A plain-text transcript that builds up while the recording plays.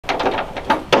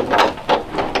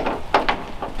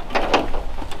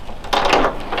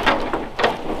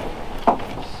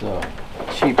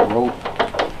cheap rope.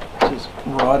 It just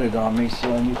rotted on me,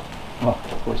 so I need, well,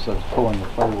 of course I was pulling the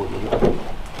firewood with it.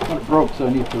 But it broke, so I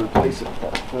need to replace it with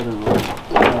that better rope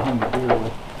that I hung the deer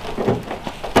with.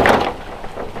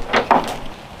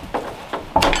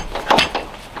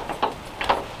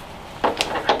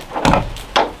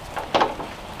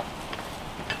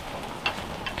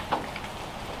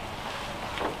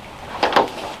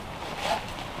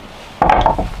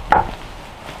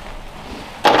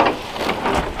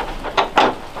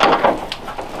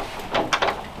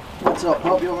 What's up,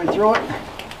 pup? You want me to throw it?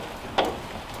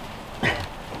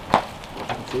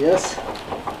 That's a yes.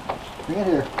 Bring it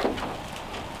here.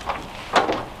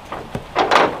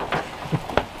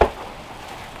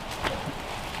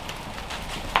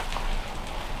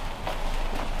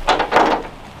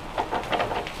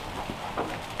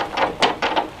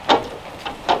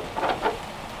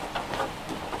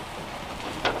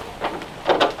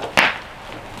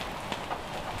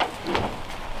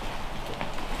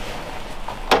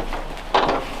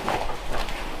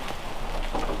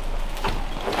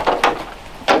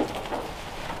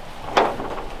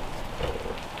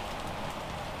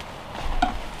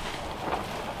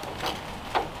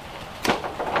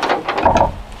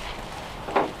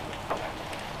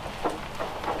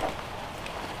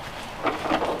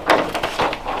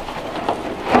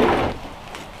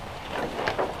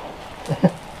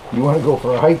 You want to go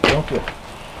for a hike, don't you? I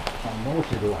know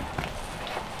what you're doing.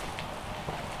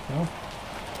 No?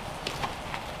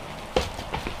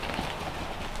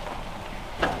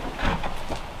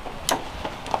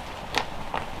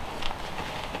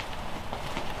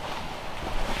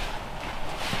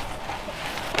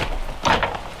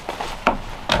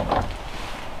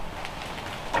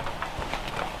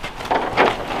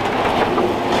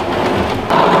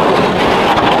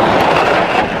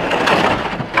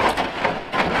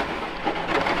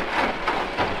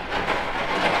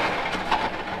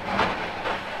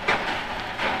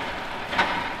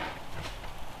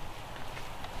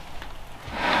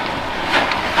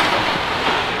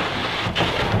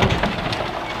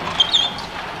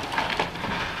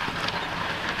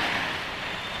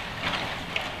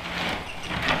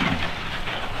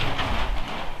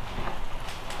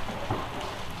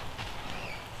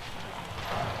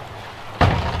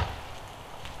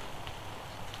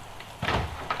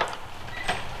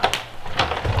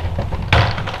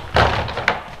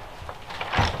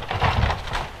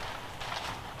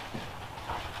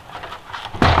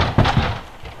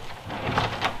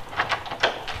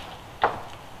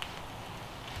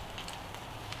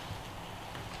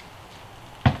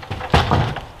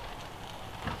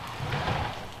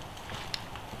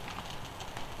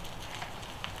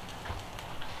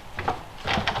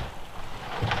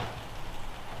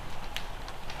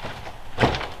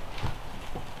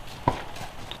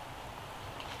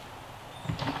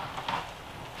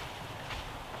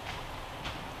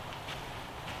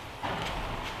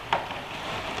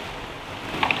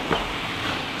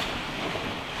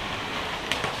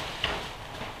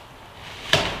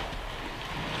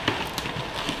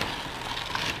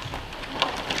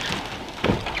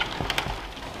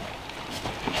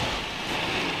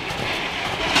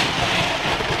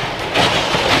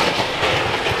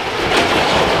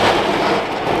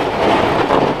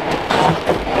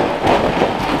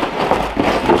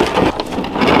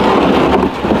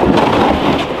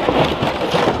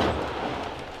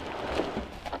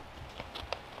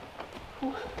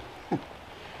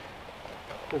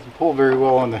 Doesn't pull very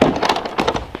well on the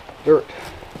dirt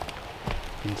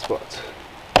in spots.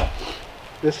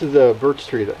 This is a birch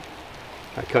tree that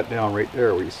I cut down right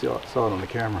there where you saw it on the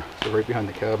camera, so right behind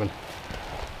the cabin.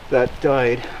 That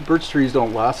died. Birch trees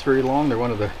don't last very long. They're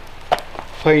one of the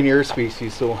pioneer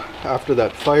species, so after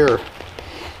that fire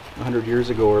 100 years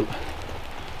ago or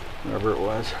whatever it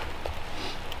was,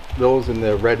 those and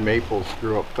the red maples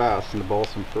grew up fast, and the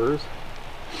balsam firs,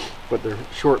 but they're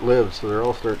short-lived, so they're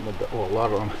all starting to, well, a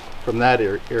lot of them from that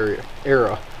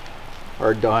era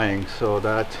are dying. So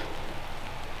that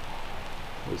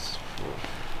was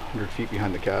 100 feet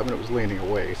behind the cabin. It was leaning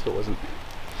away, so it wasn't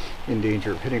in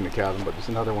danger of hitting the cabin, but there's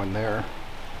another one there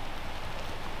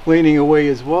leaning away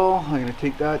as well. I'm going to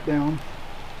take that down.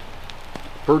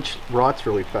 Birch rots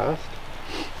really fast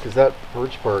because that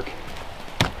birch bark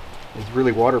is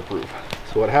really waterproof.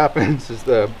 So what happens is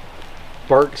the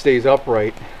bark stays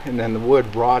upright and then the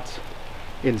wood rots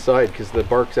inside because the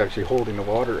bark's actually holding the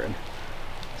water in.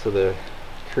 So the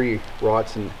tree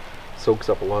rots and soaks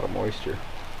up a lot of moisture.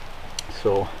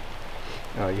 So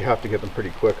you have to get them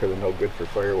pretty quick or they're no good for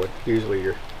firewood. Usually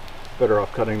you're better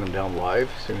off cutting them down live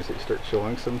as soon as they start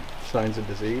showing some signs of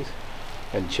disease.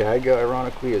 And chaga,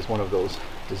 ironically, is one of those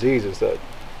diseases that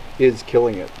is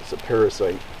killing it. It's a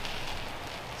parasite.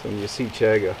 So when you see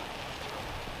chaga,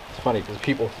 it's funny because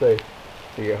people say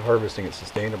you're harvesting it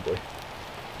sustainably.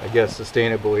 I guess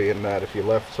sustainably in that if you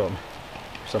left some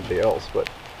for somebody else, but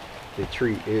the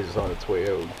tree is on its way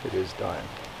out. It is dying.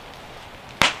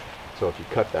 So if you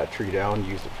cut that tree down,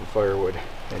 use it for firewood,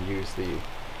 and use the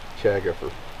chaga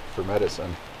for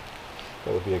medicine,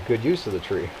 that would be a good use of the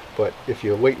tree. But if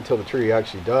you wait until the tree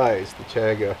actually dies, the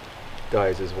chaga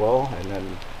dies as well, and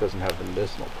then doesn't have the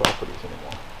medicinal properties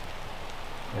anymore.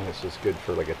 And it's just good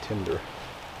for like a tinder.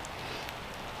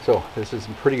 So this is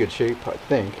in pretty good shape, I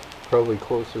think. Probably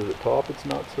closer to the top, it's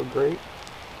not so great.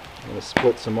 I'm going to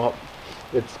split some up.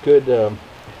 It's good,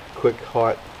 quick,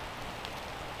 hot,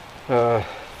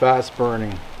 fast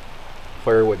burning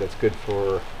firewood that's good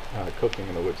for cooking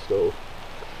in a wood stove.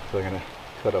 So I'm going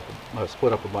to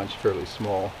split up a bunch fairly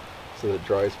small so that it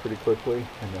dries pretty quickly,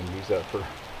 and then use that for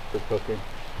cooking.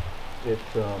 It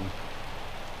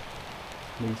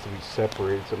needs to be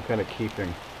separated, so I'm kind of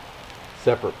keeping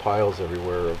separate piles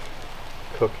everywhere of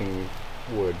cooking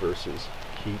wood versus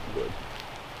heat wood.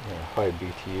 High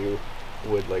BTU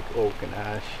wood like oak and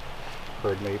ash,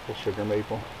 hard maple, sugar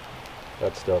maple.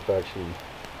 That stuff actually,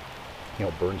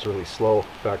 burns really slow.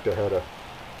 In fact, I had a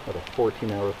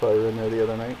 14-hour fire in there the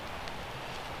other night,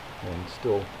 and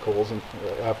still coals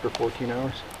after 14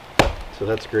 hours. So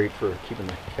that's great for keeping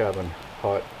the cabin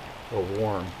hot or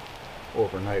warm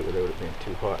overnight without it being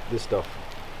too hot. This stuff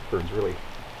burns really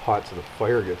hot, so the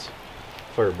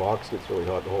firebox gets really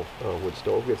hot. The whole wood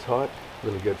stove gets hot.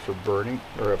 Really good for burning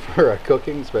or for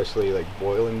cooking, especially like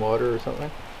boiling water or something.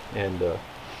 And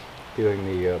doing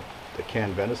the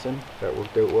canned venison, that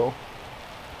worked out well.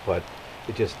 But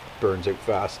it just burns out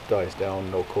fast, dies down,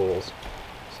 no coals.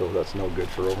 So that's no good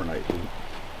for overnight heat.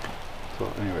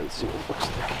 So anyway, let's see what it looks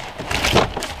like.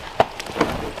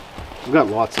 We've got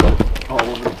lots of it all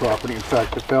over the property. In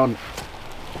fact, I found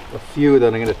a few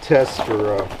that I'm going to test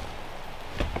for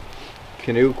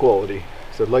canoe quality.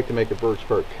 So I'd like to make a birch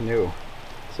bark canoe.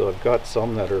 So I've got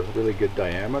some that are really good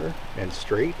diameter and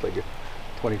straight, like a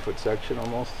 20-foot section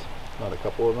almost. Not a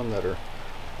couple of them that are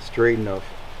straight enough.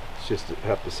 It's just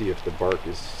have to see if the bark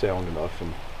is sound enough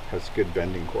and has good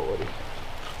bending quality.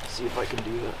 See if I can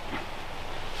do that.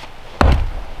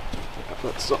 Yeah,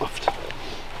 that's soft.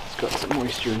 It's got some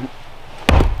moisture in it.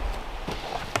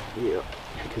 Yeah,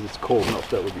 because it's cold enough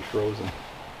that would be frozen.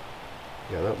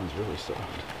 Yeah, that one's really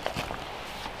soft.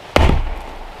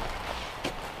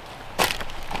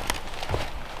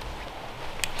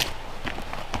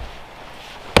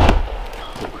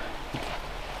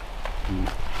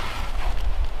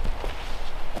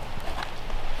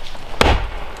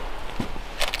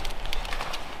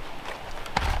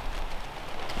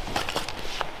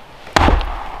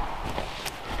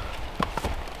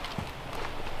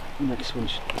 Next one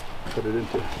should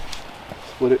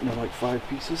split it into like 5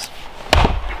 pieces.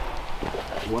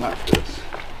 One after this.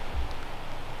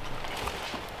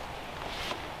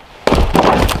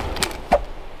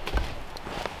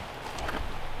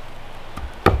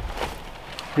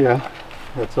 Yeah,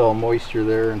 that's all moisture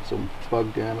there and some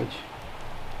bug damage.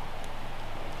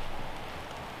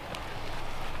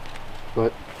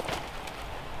 But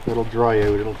it'll dry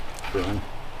out, it'll burn.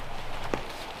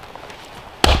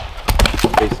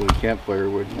 Basically campfire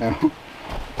wood now.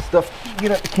 Stuff you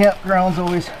get at the campgrounds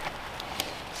always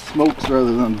smokes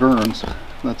rather than burns.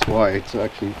 That's why it's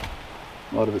actually,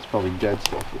 a lot of it's probably dead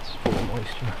stuff. It's full of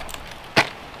moisture.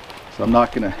 So I'm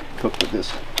not going to cook with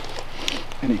this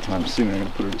anytime soon. I'm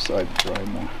going to put it aside to dry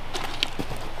more.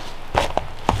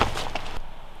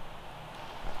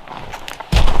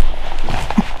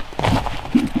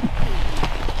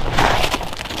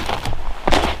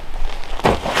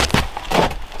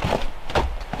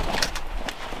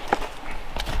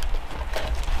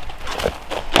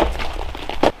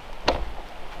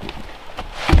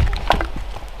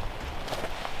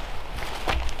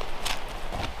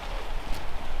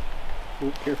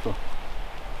 Oh, careful.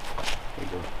 There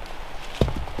you go.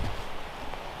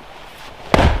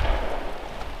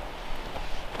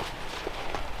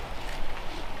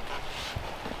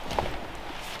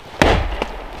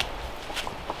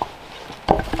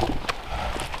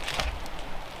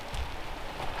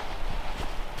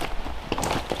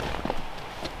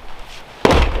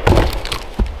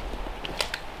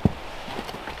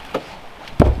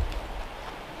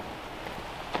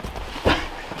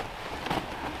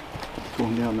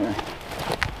 Going down there.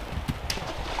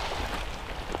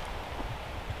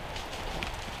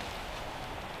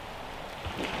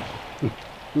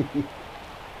 Is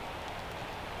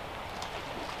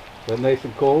that nice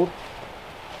and cold?